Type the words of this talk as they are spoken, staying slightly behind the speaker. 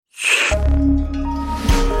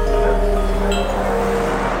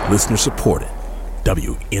Listener supported.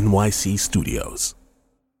 WNYC Studios.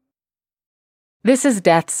 This is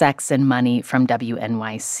Death, Sex, and Money from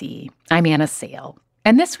WNYC. I'm Anna Sale.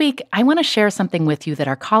 And this week, I want to share something with you that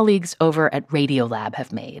our colleagues over at Radiolab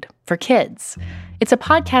have made for kids. It's a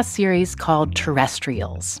podcast series called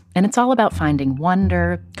Terrestrials, and it's all about finding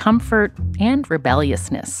wonder, comfort, and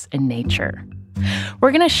rebelliousness in nature. We're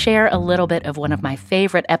going to share a little bit of one of my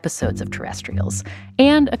favorite episodes of Terrestrials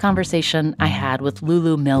and a conversation I had with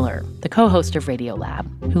Lulu Miller, the co-host of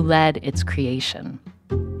Radiolab, who led its creation.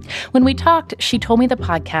 When we talked, she told me the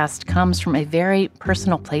podcast comes from a very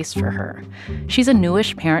personal place for her. She's a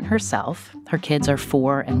newish parent herself. Her kids are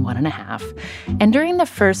 4 and 1.5. And during the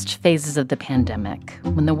first phases of the pandemic,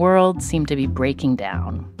 when the world seemed to be breaking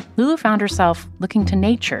down, Lulu found herself looking to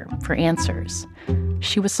nature for answers.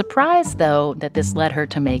 She was surprised, though, that this led her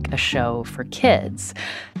to make a show for kids,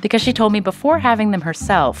 because she told me before having them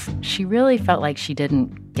herself, she really felt like she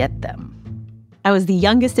didn't get them. I was the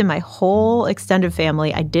youngest in my whole extended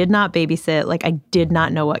family. I did not babysit. I did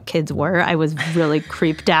not know what kids were. I was really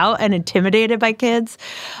creeped out and intimidated by kids.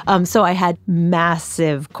 So I had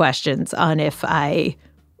massive questions on if I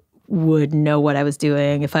would know what I was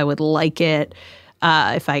doing, if I would like it,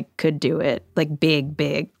 if I could do it.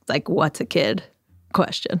 Big, what's a kid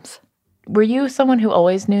questions. Were you someone who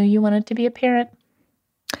always knew you wanted to be a parent?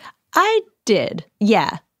 I did,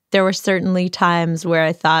 yeah. There were certainly times where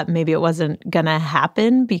I thought maybe it wasn't going to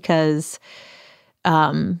happen because,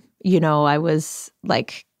 I was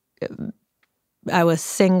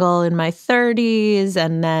single in my 30s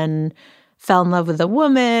and then fell in love with a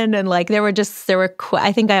woman. And I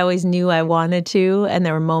think I always knew I wanted to. And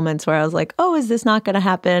there were moments where I was like, oh, is this not going to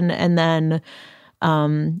happen? And then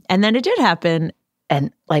it did happen.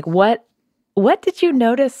 And what did you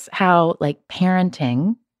notice how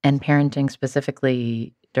parenting and parenting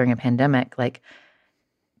specifically during a pandemic,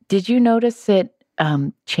 did you notice it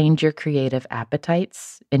change your creative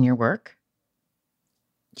appetites in your work?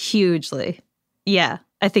 Hugely. Yeah.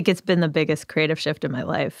 I think it's been the biggest creative shift in my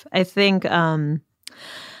life. I think I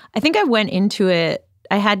went into it,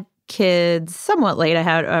 I had kids somewhat late.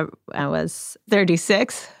 I was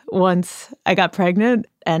 36 once I got pregnant.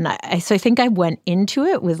 And so I think I went into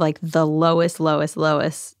it with the lowest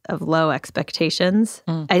of low expectations.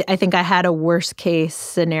 I think I had a worst case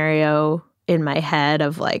scenario in my head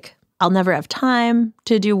of I'll never have time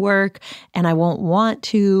to do work and I won't want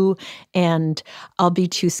to, and I'll be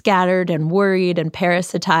too scattered and worried and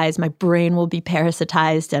parasitized. My brain will be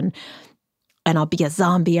parasitized and I'll be a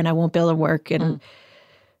zombie and I won't be able to work. And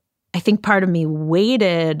I think part of me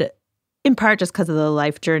waited, in part just because of the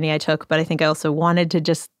life journey I took, but I think I also wanted to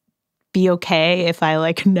just be okay if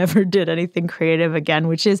I never did anything creative again,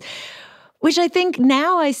 which I think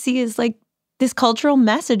now I see as this cultural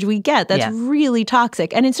message we get that's really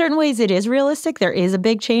toxic. And in certain ways it is realistic. There is a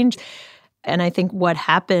big change. And I think what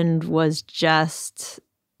happened was just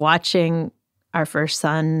watching our first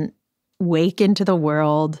son wake into the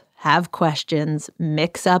world, have questions,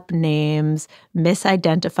 mix up names,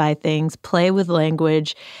 misidentify things, play with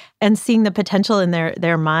language, and seeing the potential in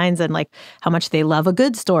their minds and how much they love a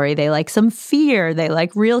good story. They like some fear. They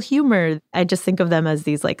like real humor. I just think of them as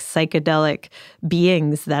these psychedelic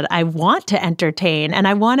beings that I want to entertain and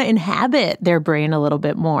I want to inhabit their brain a little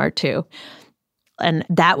bit more too. And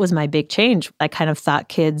that was my big change. I kind of thought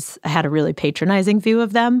kids, I had a really patronizing view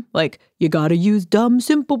of them. You got to use dumb,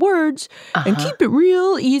 simple words and keep it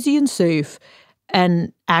real, easy, and safe.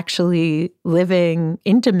 And actually living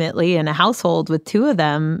intimately in a household with 2 of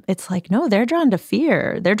them, it's no, they're drawn to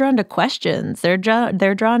fear. They're drawn to questions. They're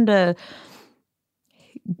drawn to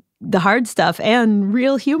the hard stuff and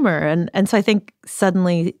real humor. And so I think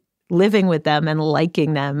suddenly living with them and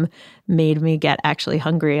liking them made me get actually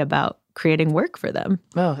hungry about creating work for them.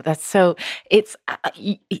 Oh, that's so, it's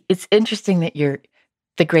interesting that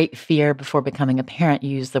the great fear before becoming a parent, you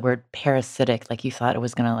used the word parasitic, you thought it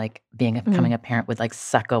was going to becoming a parent would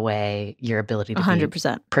suck away your ability to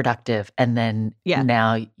 100%. be productive. And then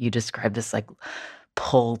now you describe this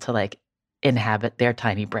pull to inhabit their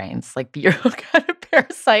tiny brains, you're kind of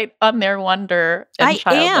parasite on their wonder. And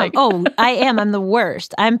I am. Oh, I am. I'm the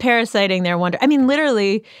worst. I'm parasiting their wonder. I mean,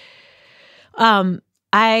 literally, I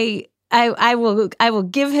will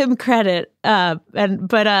give him credit. My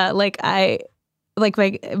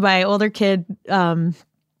older kid,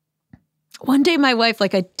 one day my wife,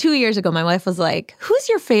 2 years ago, my wife was like, who's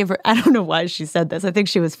your favorite? I don't know why she said this. I think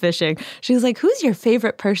she was fishing. She was like, who's your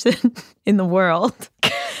favorite person in the world?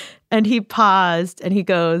 And he paused and he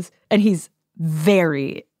goes, and he is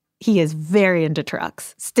very into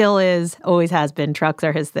trucks. Still is, always has been. Trucks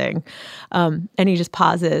are his thing. And he just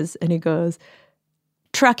pauses and he goes,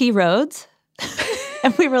 Truckee Rhodes.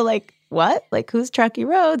 And we were like, what? Like, who's Truckee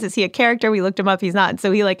Rhodes? Is he a character? We looked him up. He's not. And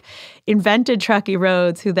so he like invented Truckee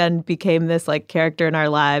Rhodes, who then became this like character in our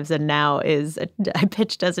lives, and now I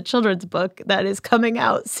pitched as a children's book that is coming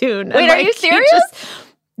out soon. Wait, are you serious?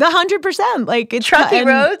 100%. Like, it's Truckee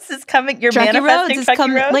Rhodes is coming. You're Truckee manifesting Rhodes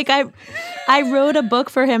Truckee Rhodes? Like, I wrote a book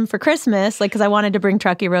for him for Christmas, like, because I wanted to bring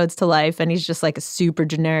Truckee Rhodes to life, and he's just like a super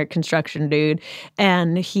generic construction dude,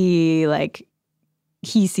 and he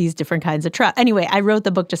sees different kinds of truck. Anyway, I wrote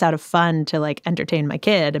the book just out of fun to like entertain my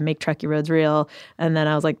kid and make Truckee Rhodes real. And then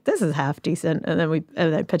I was like, this is half decent. And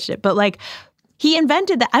then I pitched it. But like, he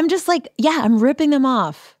invented that. I'm just like, yeah, I'm ripping them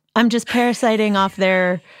off. I'm just parasiting off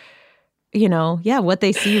their, what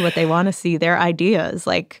they see, what they want to see, their ideas.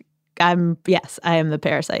 Like, I am the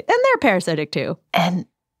parasite. And they're parasitic too. And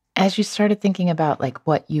as you started thinking about like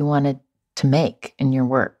what you wanted to make in your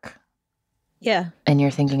work, yeah. and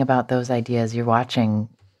you're thinking about those ideas, you're watching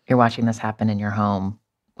this happen in your home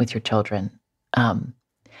with your children. How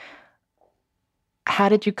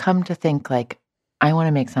did you come to think like, I want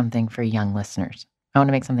to make something for young listeners. I want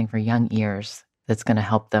to make something for young ears that's going to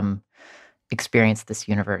help them experience this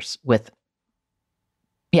universe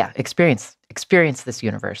experience this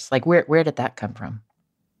universe. Like where did that come from?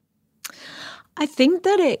 I think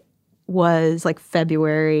that it was like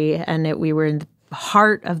February and we were in the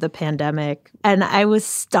heart of the pandemic, and I was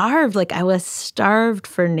starved. Like, I was starved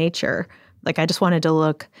for nature. Like, I just wanted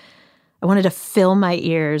to fill my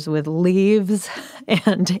ears with leaves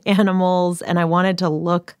and animals, and I wanted to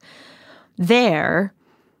look there.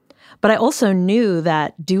 But I also knew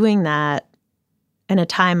that doing that in a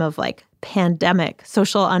time of like pandemic,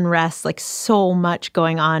 social unrest, like so much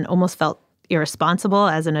going on, almost felt irresponsible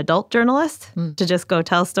as an adult journalist to just go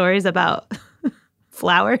tell stories about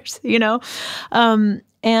flowers, and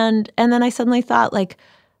then I suddenly thought, like,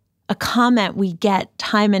 a comment we get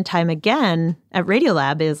time and time again at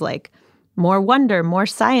Radiolab is like, more wonder, more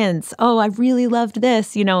science. Oh, I really loved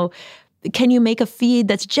this. Can you make a feed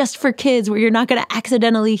that's just for kids where you're not going to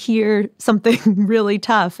accidentally hear something really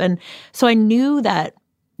tough? And so I knew that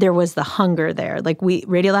there was the hunger there. Like,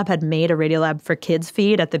 Radiolab had made a Radiolab for Kids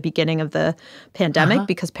feed at the beginning of the pandemic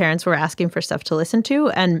because parents were asking for stuff to listen to,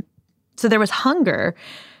 and so there was hunger.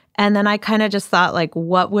 And then I kind of just thought, like,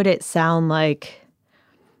 what would it sound like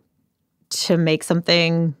to make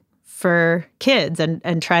something for kids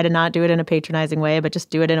and try to not do it in a patronizing way, but just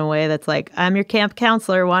do it in a way that's like, I'm your camp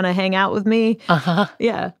counselor, want to hang out with me?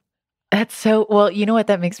 Yeah. That's so, well, you know what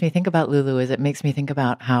that makes me think about, Lulu, is it makes me think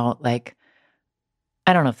about how, like,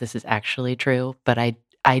 I don't know if this is actually true, but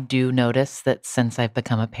I do notice that since I've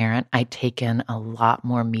become a parent, I take in a lot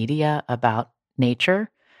more media about nature.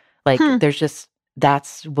 Like, there's just,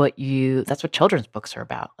 that's what children's books are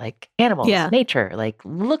about. Like, animals, nature, like,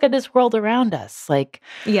 look at this world around us. Like,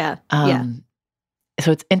 so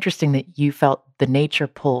it's interesting that you felt the nature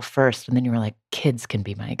pull first, and then you were like, kids can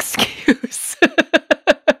be my excuse.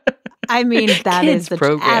 I mean, that kids is the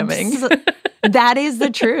programming. That is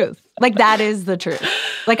the truth. Like, that is the truth.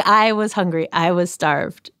 Like, I was hungry. I was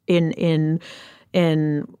starved in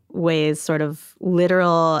ways sort of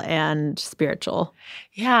literal and spiritual.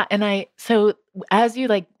 Yeah. And so as you,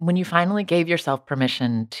 like, when you finally gave yourself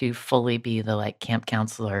permission to fully be the, like, camp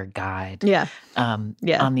counselor guide on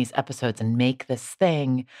these episodes and make this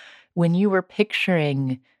thing, when you were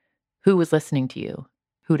picturing who was listening to you,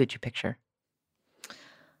 who did you picture?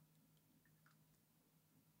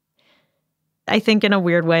 I think in a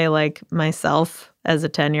weird way, like myself as a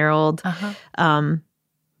 10-year-old,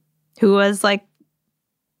 who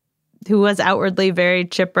was outwardly very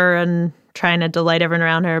chipper and trying to delight everyone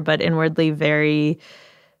around her, but inwardly very,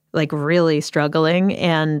 like, really struggling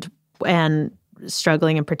and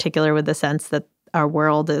struggling in particular with the sense that our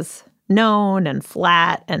world is known and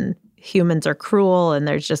flat and humans are cruel and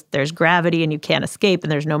there's gravity and you can't escape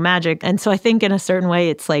and there's no magic. And so I think in a certain way,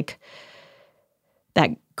 it's like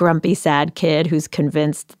that grumpy, sad kid who's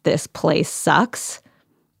convinced this place sucks,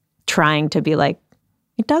 trying to be like,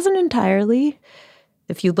 it doesn't entirely.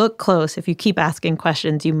 If you look close, if you keep asking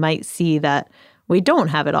questions, you might see that we don't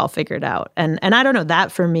have it all figured out. And I don't know,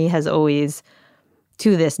 that for me has always,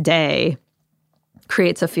 to this day,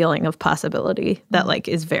 creates a feeling of possibility that, like,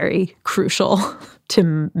 is very crucial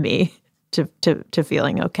to me to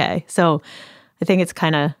feeling okay. So I think it's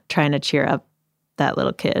kind of trying to cheer up that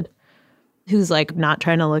little kid who's, like, not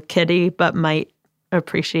trying to look kiddie, but might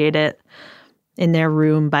appreciate it in their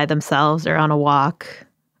room by themselves or on a walk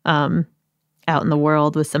out in the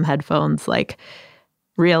world with some headphones, like,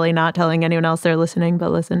 really not telling anyone else they're listening,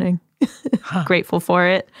 but listening. Grateful for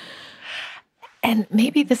it. And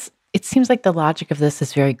maybe it seems like the logic of this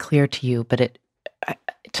is very clear to you, but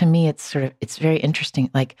to me, it's very interesting.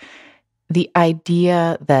 Like the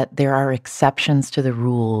idea that there are exceptions to the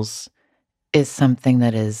rules is something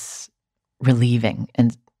that is relieving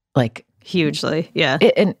and like hugely, yeah.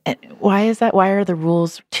 And why is that? Why are the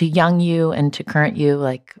rules to young you and to current you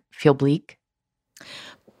like feel bleak?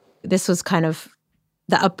 This was kind of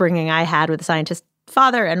the upbringing I had with a scientist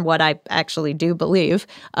father and what I actually do believe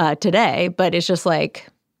today. But it's just like,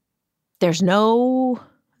 there's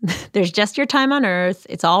just your time on Earth.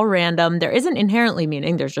 It's all random. There isn't inherently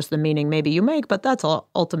meaning. There's just the meaning maybe you make, but that's all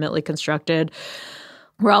ultimately constructed.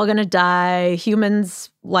 We're all going to die.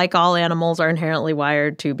 Humans, like all animals, are inherently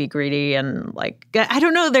wired to be greedy and like, I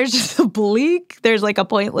don't know. There's just a bleak. There's like a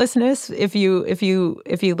pointlessness if you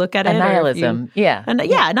look at it. Nihilism, yeah.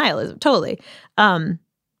 Nihilism, totally.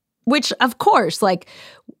 Which, of course, like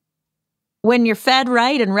when you're fed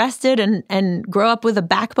right and rested and grow up with a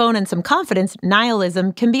backbone and some confidence,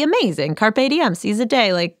 nihilism can be amazing. Carpe diem, seize a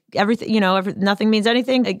day, like everything, nothing means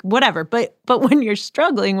anything, like whatever. But when you're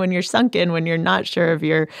struggling, when you're sunken, when you're not sure of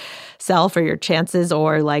yourself or your chances,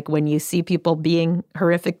 or like when you see people being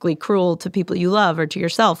horrifically cruel to people you love or to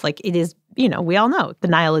yourself, like it is, we all know the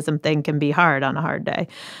nihilism thing can be hard on a hard day.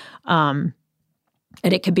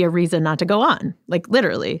 And it could be a reason not to go on. Like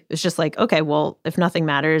literally, it's just like, okay, well, if nothing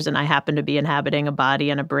matters and I happen to be inhabiting a body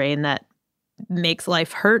and a brain that makes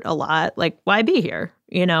life hurt a lot, like why be here,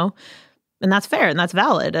 And that's fair and that's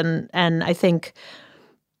valid. And I think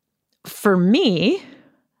for me,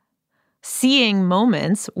 seeing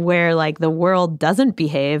moments where like the world doesn't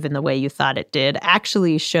behave in the way you thought it did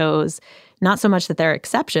actually shows not so much that there are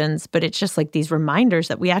exceptions, but it's just like these reminders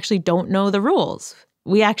that we actually don't know the rules.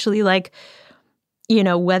 We actually like,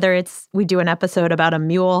 whether it's we do an episode about a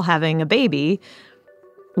mule having a baby,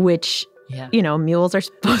 which, mules are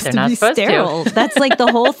supposed to be sterile. That's like the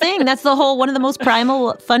whole thing. That's one of the most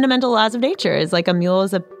primal, fundamental laws of nature is like a mule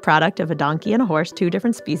is a product of a donkey and a horse, two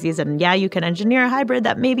different species. And yeah, you can engineer a hybrid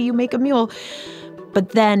that maybe you make a mule.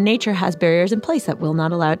 But then nature has barriers in place that will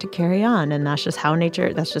not allow it to carry on. And that's just how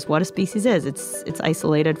that's just what a species is. It's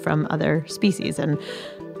isolated from other species.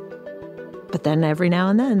 But then every now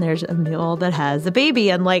and then there's a mule that has a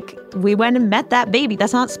baby and like we went and met that baby.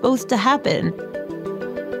 That's not supposed to happen.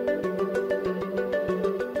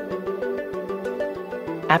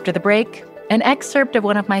 After the break, an excerpt of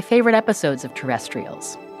one of my favorite episodes of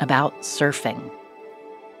Terrestrials about surfing.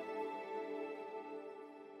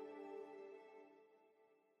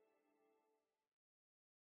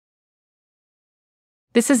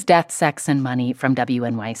 This is Death, Sex, and Money from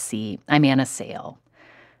WNYC. I'm Anna Sale.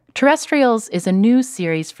 Terrestrials is a new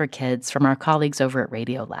series for kids from our colleagues over at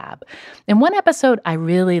Radiolab. And one episode I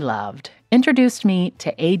really loved introduced me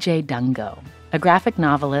to A.J. Dungo, a graphic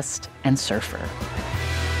novelist and surfer.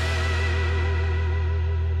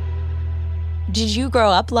 Did you grow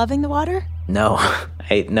up loving the water? No,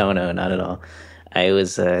 no, not at all. I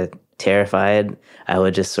was terrified. I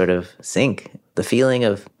would just sort of sink. The feeling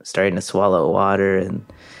of starting to swallow water and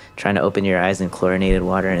trying to open your eyes in chlorinated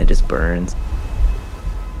water and it just burns.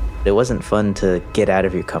 It wasn't fun to get out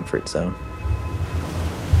of your comfort zone.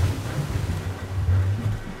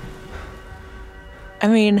 I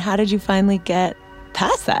mean, how did you finally get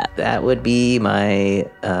past that? That would be my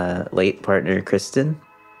late partner, Kristen.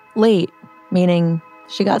 Late, meaning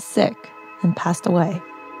she got sick and passed away.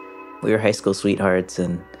 We were high school sweethearts,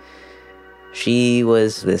 and she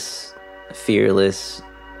was this fearless,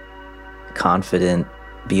 confident,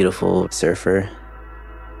 beautiful surfer.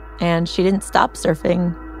 And she didn't stop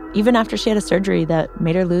surfing even after she had a surgery that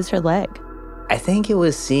made her lose her leg. I think it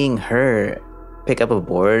was seeing her pick up a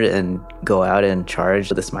board and go out and charge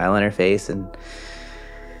with a smile on her face and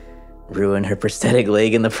ruin her prosthetic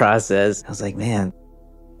leg in the process. I was like, man,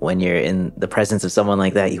 when you're in the presence of someone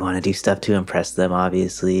like that, you want to do stuff to impress them,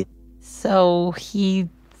 obviously. So he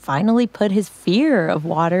finally put his fear of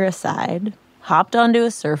water aside, hopped onto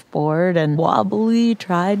a surfboard, and wobbly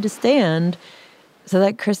tried to stand so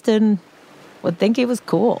that Kristen would think he was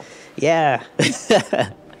cool. Yeah.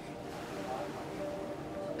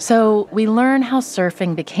 So we learn how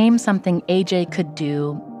surfing became something AJ could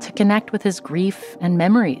do to connect with his grief and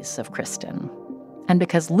memories of Kristen. And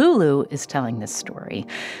because Lulu is telling this story,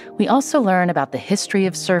 we also learn about the history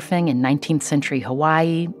of surfing in 19th century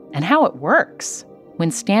Hawaii and how it works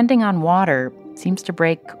when standing on water seems to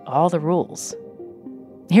break all the rules.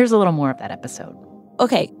 Here's a little more of that episode.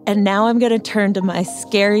 Okay, and now I'm going to turn to my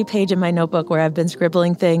scary page in my notebook where I've been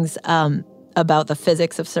scribbling things about the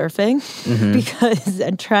physics of surfing, because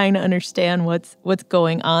I'm trying to understand what's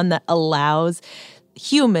going on that allows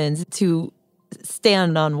humans to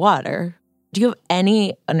stand on water. Do you have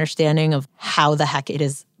any understanding of how the heck it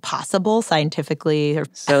is possible scientifically, or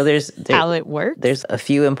So how it works? There's a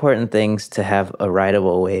few important things to have a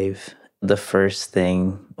rideable wave. The first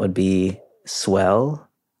thing would be swell.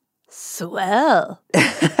 Swell.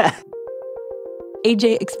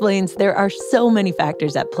 AJ explains there are so many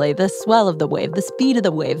factors at play: the swell of the wave, the speed of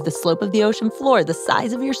the wave, the slope of the ocean floor, the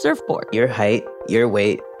size of your surfboard, Your height, your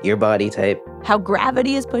weight, your body type. how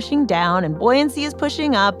gravity is pushing down and buoyancy is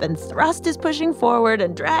pushing up and thrust is pushing forward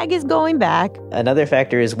and drag is going back. Another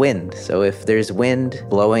factor is wind. So if there's wind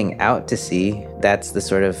blowing out to sea, that's the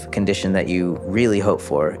sort of condition that you really hope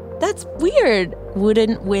for. That's weird.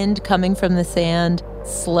 Wouldn't wind coming from the sand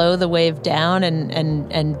slow the wave down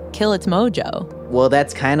and kill its mojo? Well,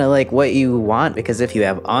 that's kind of like what you want, because if you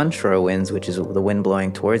have onshore winds, which is the wind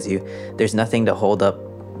blowing towards you, there's nothing to hold up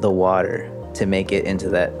the water to make it into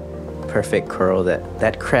that perfect curl,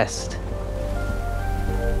 that crest.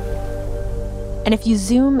 And if you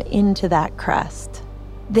zoom into that crest,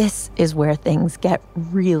 this is where things get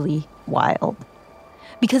really wild.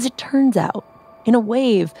 Because it turns out, in a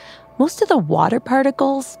wave, most of the water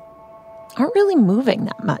particles aren't really moving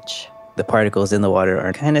that much. The particles in the water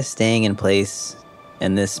are kind of staying in place,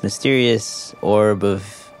 and this mysterious orb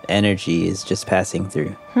of energy is just passing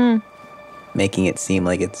through, making it seem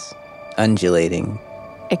like it's undulating.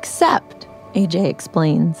 Except, AJ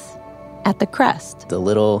explains, at the crest. The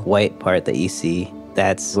little white part that you see,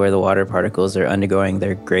 that's where the water particles are undergoing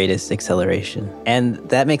their greatest acceleration. And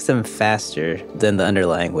that makes them faster than the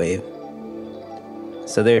underlying wave.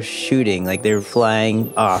 So they're shooting, like they're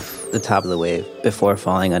flying off the top of the wave before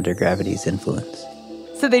falling under gravity's influence.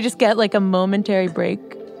 So they just get like a momentary break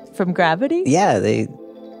from gravity? Yeah,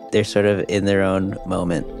 they're sort of in their own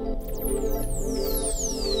moment.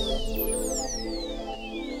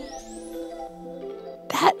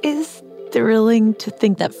 That is thrilling to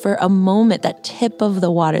think that for a moment, that tip of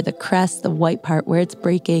the water, the crest, the white part where it's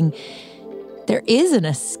breaking, there is an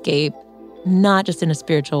escape, not just in a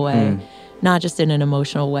spiritual way, not just in an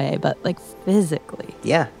emotional way, but like physically.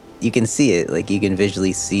 Yeah, you can see it. Like you can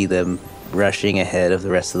visually see them rushing ahead of the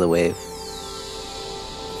rest of the wave.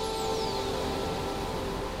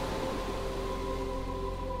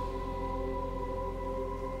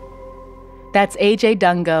 That's AJ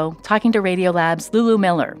Dungo talking to Radiolab's Lulu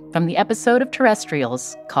Miller from the episode of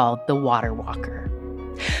Terrestrials called The Water Walker.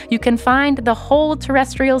 You can find the whole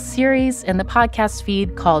Terrestrials series in the podcast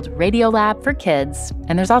feed called Radiolab for Kids,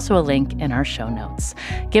 and there's also a link in our show notes.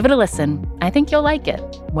 Give it a listen. I think you'll like it,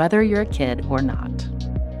 whether you're a kid or not.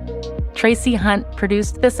 Tracy Hunt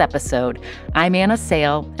produced this episode. I'm Anna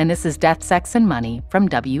Sale, and this is Death, Sex, and Money from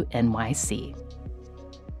WNYC.